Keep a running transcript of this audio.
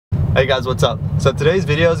Hey guys, what's up? So today's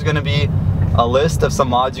video is going to be a list of some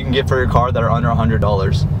mods you can get for your car that are under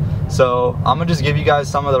 $100. So I'm gonna just give you guys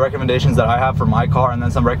some of the recommendations that I have for my car, and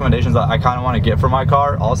then some recommendations that I kind of want to get for my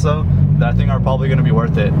car also that I think are probably going to be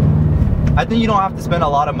worth it. I think you don't have to spend a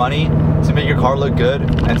lot of money to make your car look good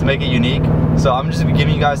and to make it unique. So I'm just giving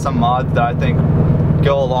you guys some mods that I think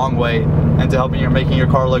go a long way into helping you making your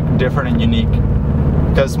car look different and unique,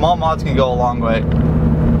 because small mods can go a long way.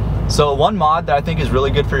 So one mod that I think is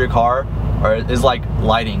really good for your car is like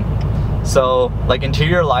lighting. So like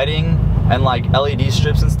interior lighting and like LED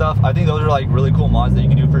strips and stuff, I think those are like really cool mods that you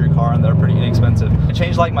can do for your car, and they're pretty inexpensive. I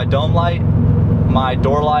changed like my dome light, my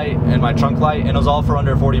door light, and my trunk light, and it was all for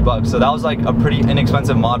under 40 bucks. So that was like a pretty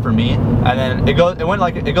inexpensive mod for me. And then it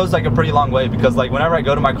goes like a pretty long way, because like whenever I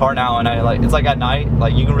go to my car now and it's like at night,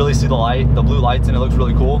 like you can really see the blue lights, and it looks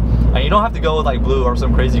really cool. And you don't have to go with like blue or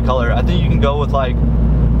some crazy color. I think you can go with like,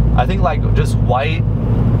 I think like just white.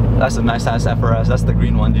 That's a nice ass FRS. That's the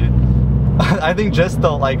green one, dude. I think just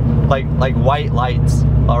the like white lights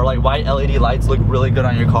or like white LED lights look really good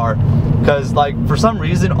on your car, because like for some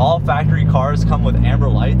reason all factory cars come with amber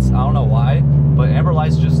lights. I don't know why, but amber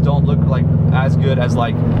lights just don't look like as good as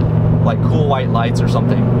like cool white lights or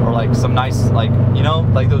something, or like some nice, like, you know,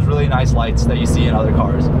 like those really nice lights that you see in other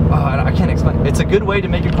cars. I can't explain. It's a good way to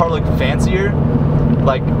make your car look fancier.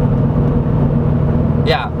 Like,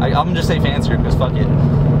 yeah, I'm gonna just say fancier because fuck it.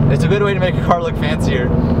 It's a good way to make your car look fancier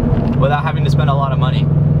without having to spend a lot of money,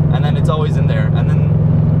 and then it's always in there. And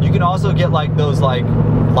then you can also get like those like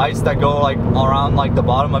lights that go like around like the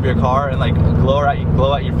bottom of your car and like glow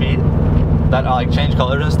at your feet, that like change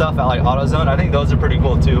colors and stuff at like AutoZone. I think those are pretty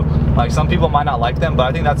cool too. Like some people might not like them, but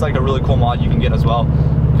I think that's like a really cool mod you can get as well,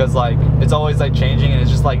 because like it's always like changing, and it's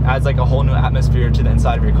just like adds like a whole new atmosphere to the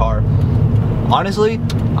inside of your car. Honestly,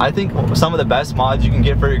 I think some of the best mods you can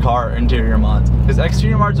get for your car are interior mods, because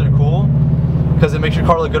exterior mods are cool because it makes your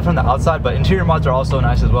car look good from the outside, but interior mods are also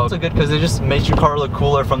nice as well. It's good because it just makes your car look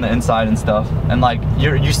cooler from the inside and stuff, and like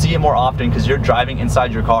you see it more often because you're driving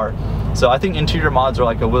inside your car. So I think interior mods are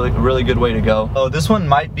like a really good way to go. So this one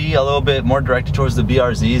might be a little bit more directed towards the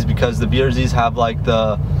BRZs, because the BRZs have like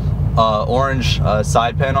the orange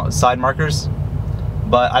side markers.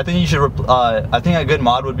 But I think you should. I think a good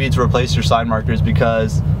mod would be to replace your side markers,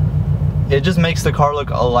 because it just makes the car look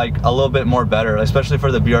like a little bit more better, especially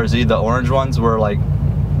for the BRZ. The orange ones were like,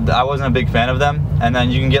 I wasn't a big fan of them. And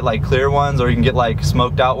then you can get like clear ones, or you can get like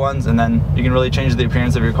smoked out ones, and then you can really change the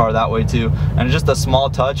appearance of your car that way too. And it's just a small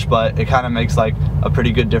touch, but it kind of makes like a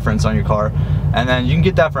pretty good difference on your car. And then you can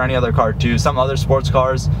get that for any other car too. Some other sports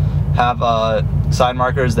cars have side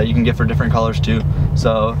markers that you can get for different colors too.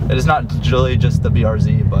 So it is not really just the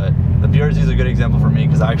BRZ, but the BRZ is a good example for me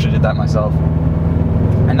because I actually did that myself.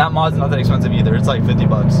 And that mod's not that expensive either. It's like 50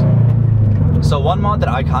 bucks. So one mod that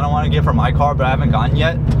I kind of want to get for my car but I haven't gotten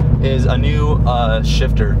yet is a new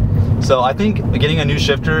shifter. So I think getting a new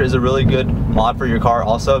shifter is a really good mod for your car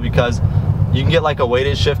also, because you can get like a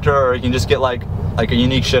weighted shifter, or you can just get like a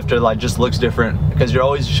unique shifter that like just looks different, because you're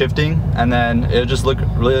always shifting, and then it'll just look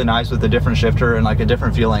really nice with a different shifter and like a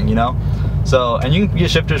different feeling, you know. So, and you can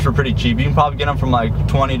get shifters for pretty cheap. You can probably get them from like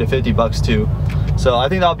 20 to 50 bucks too. So I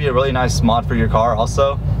think that'll be a really nice mod for your car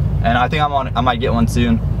also, and I think I might get one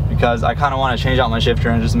soon, because I kind of want to change out my shifter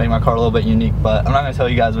and just make my car a little bit unique. But I'm not going to tell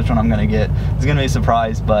you guys which one I'm going to get. It's going to be a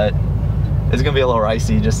surprise, but it's going to be a little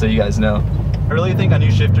pricey, just so you guys know. I really think a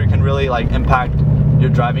new shifter can really like impact your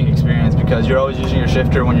driving experience, because you're always using your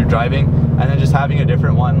shifter when you're driving, and then just having a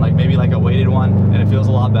different one, like maybe like a weighted one, and it feels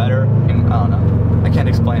a lot better. And I don't know, I can't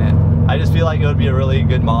explain it. I just feel like it would be a really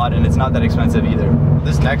good mod, and it's not that expensive either.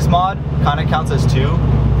 This next mod kind of counts as two,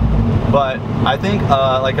 but I think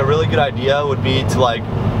like a really good idea would be to like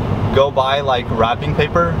go buy like wrapping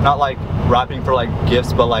paper, not like wrapping for like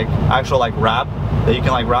gifts, but like actual like wrap that you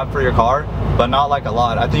can like wrap for your car, but not like a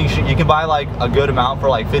lot. I think you can buy like a good amount for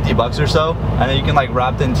like 50 bucks or so, and then you can like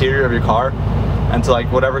wrap the interior of your car into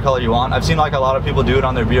like whatever color you want. I've seen like a lot of people do it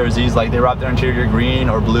on their BRZs, like they wrap their interior green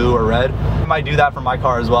or blue or red. I might do that for my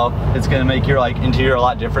car as well. It's gonna make your like interior a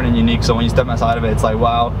lot different and unique, so when you step inside of it, it's like,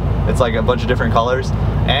 wow, it's like a bunch of different colors.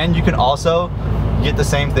 And you can also get the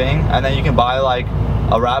same thing, and then you can buy like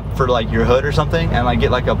a wrap for like your hood or something, and like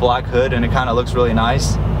get like a black hood, and it kind of looks really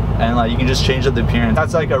nice, and like you can just change up the appearance.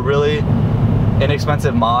 That's like a really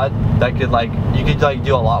inexpensive mod that could like, you could like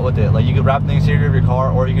do a lot with it. Like you could wrap the interior of your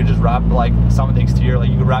car, or you could just wrap like some of the exterior. Like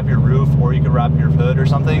you could wrap your roof, or you could wrap your hood or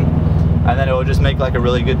something, and then it will just make like a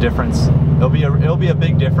really good difference. It'll be a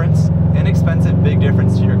big difference, inexpensive big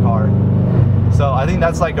difference to your car. So I think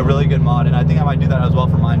that's like a really good mod, and I think I might do that as well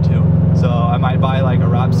for mine too. So I might buy like a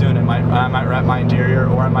wrap soon, and I might wrap my interior,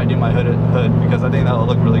 or I might do my hood because I think that will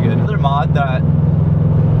look really good. Another mod that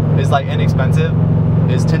is like inexpensive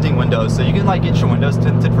is tinting windows. So you can like get your windows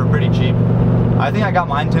tinted for pretty cheap. I think I got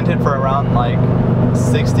mine tinted for around like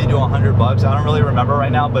 60 to 100 bucks. I don't really remember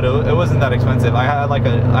right now, but it wasn't that expensive. I had like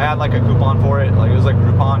a coupon for it. Like it was like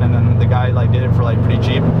Groupon, and then the guy like did it for like pretty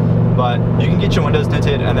cheap. But you can get your windows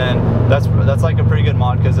tinted, and then that's like a pretty good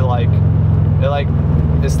mod because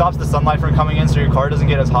it stops the sunlight from coming in, so your car doesn't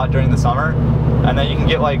get as hot during the summer, and then you can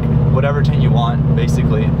get like whatever tint you want,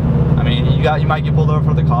 basically. I mean, you might get pulled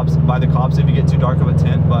over by the cops if you get too dark of a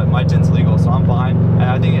tint, but my tint's legal, so I'm fine. And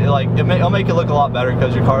I think it'll make it look a lot better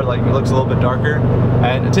because your car like looks a little bit darker,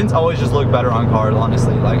 and tints always just look better on cars,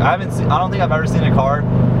 honestly. Like I don't think I've ever seen a car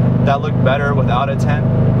that looked better without a tint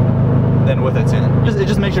than with a tint. It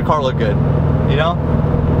just makes your car look good, you know?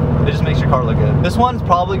 It just makes your car look good. This one's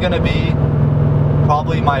probably gonna be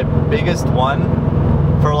my biggest one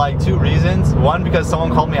for like 2 reasons. One, because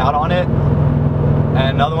someone called me out on it,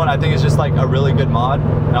 and another one I think is just like a really good mod,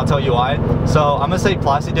 and I'll tell you why. So I'm gonna say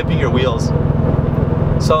plastic dipping your wheels.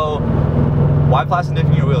 So why plastic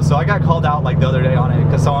dipping your wheels? So I got called out like the other day on it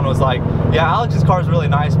because someone was like, yeah, Alex's car is really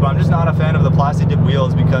nice, but I'm just not a fan of the plastic dip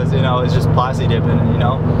wheels because, you know, it's just plastic dipping, you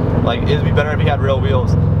know? Like it'd be better if he had real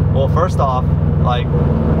wheels. Well, first off, like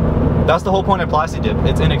that's the whole point of plastic dip.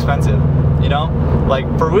 It's inexpensive, you know? Like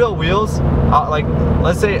for real wheels, like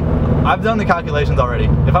let's say I've done the calculations already.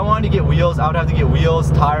 If I wanted to get wheels, I would have to get wheels,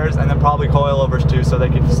 tires, and then probably coilovers too, so they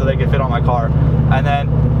could fit on my car. And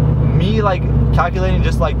then me like calculating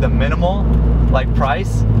just like the minimal like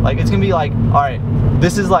price, like it's gonna be like, all right,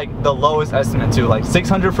 this is like the lowest estimate too, like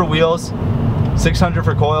 600 for wheels, 600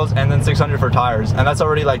 for coils, and then 600 for tires, and that's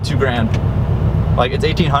already like 2 grand. Like it's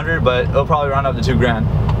 1800, but it'll probably round up to 2 grand.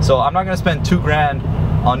 So I'm not gonna spend 2 grand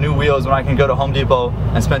on new wheels when I can go to Home Depot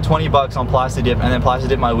and spend 20 bucks on plastic dip and then plastic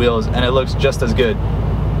dip my wheels, and it looks just as good.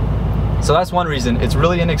 So that's one reason. It's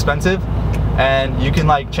really inexpensive, and you can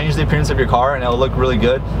like change the appearance of your car and it'll look really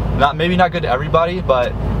good. Maybe not good to everybody,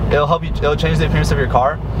 but it'll change the appearance of your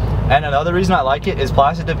car. And another reason I like it is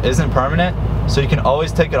plastic dip isn't permanent, so you can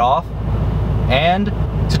always take it off, and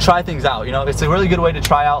to try things out, you know, it's a really good way to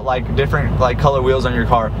try out like different like color wheels on your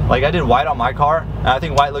car. Like I did white on my car, and I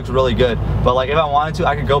think white looks really good, but like if I wanted to,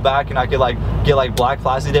 I could go back and I could like get like black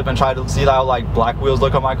plastic dip and try to see how like black wheels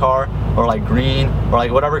look on my car, or like green, or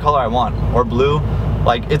like whatever color I want, or blue.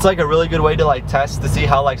 Like it's like a really good way to like test to see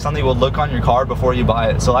how like something will look on your car before you buy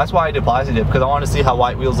it. So that's why I did plastic dip, because I wanted to see how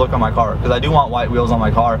white wheels look on my car, because I do want white wheels on my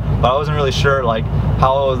car, but I wasn't really sure like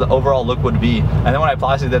how the overall look would be. And then when I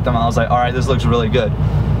plastic dipped them, I was like, all right, this looks really good.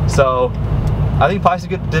 So I think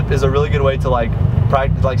plastic dip is a really good way to like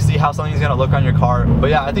practice, like see how something's gonna look on your car. But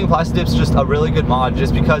yeah, I think plastic dip's just a really good mod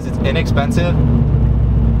just because it's inexpensive,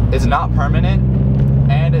 it's not permanent,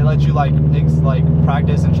 and it lets you like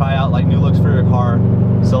practice and try out like new looks for your car.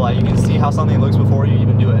 So like you can see how something looks before you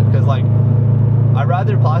even do it. Because like I'd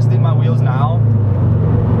rather plastic dip my wheels now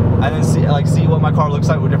and then see what my car looks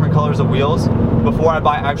like with different colors of wheels before I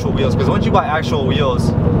buy actual wheels. Because once you buy actual wheels,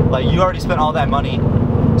 like you already spent all that money.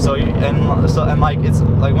 So like it's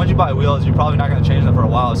like once you buy wheels, you're probably not gonna change them for a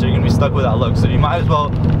while, so you're gonna be stuck with that look. So you might as well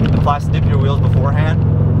plastic dip your wheels beforehand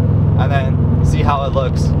and then see how it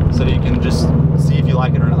looks, so you can just see if you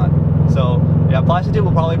like it or not. So yeah, plastic dip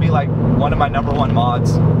will probably be like one of my #1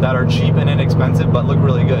 mods that are cheap and inexpensive but look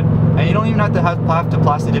really good. And you don't even have to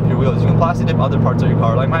plastic dip your wheels. You can plastic dip other parts of your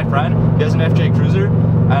car. Like my friend, he has an FJ Cruiser,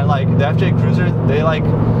 and like the FJ Cruiser, they like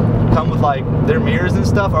come with like their mirrors and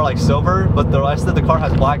stuff are like silver, but the rest of the car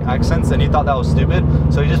has black accents, and he thought that was stupid,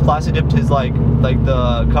 so he just plastic dipped his like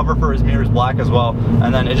the cover for his mirrors black as well,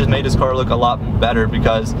 and then it just made his car look a lot better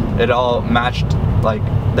because it all matched, like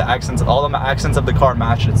the accents, all the accents of the car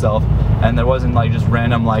matched itself, and there wasn't like just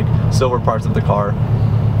random like silver parts of the car.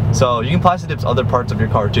 So you can plastic dip other parts of your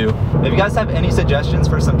car too. If you guys have any suggestions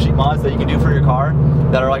for some cheap mods that you can do for your car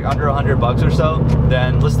that are like under 100 bucks or so,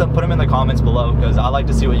 then put them in the comments below, because I like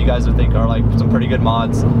to see what you guys would think are like some pretty good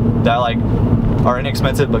mods that like are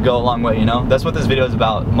inexpensive but go a long way, you know? That's what this video is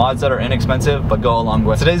about. Mods that are inexpensive but go a long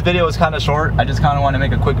way. Today's video was kind of short. I just kind of want to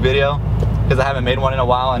make a quick video because I haven't made one in a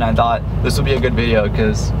while, and I thought this would be a good video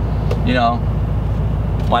because, you know,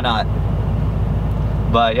 why not?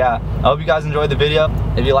 But yeah, I hope you guys enjoyed the video.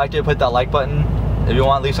 If you liked it, hit that like button. If you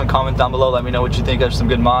want, leave some comments down below. Let me know what you think of some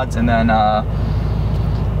good mods. And then,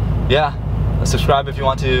 yeah, subscribe if you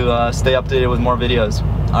want to stay updated with more videos.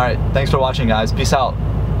 All right, thanks for watching, guys. Peace out.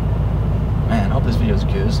 Man, I hope this video is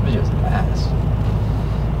good. This video is ass.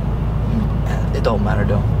 It don't matter,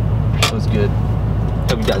 though. It was good.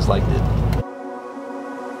 Hope you guys liked it.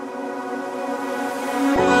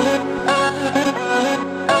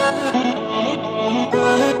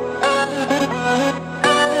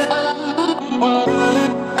 Bye.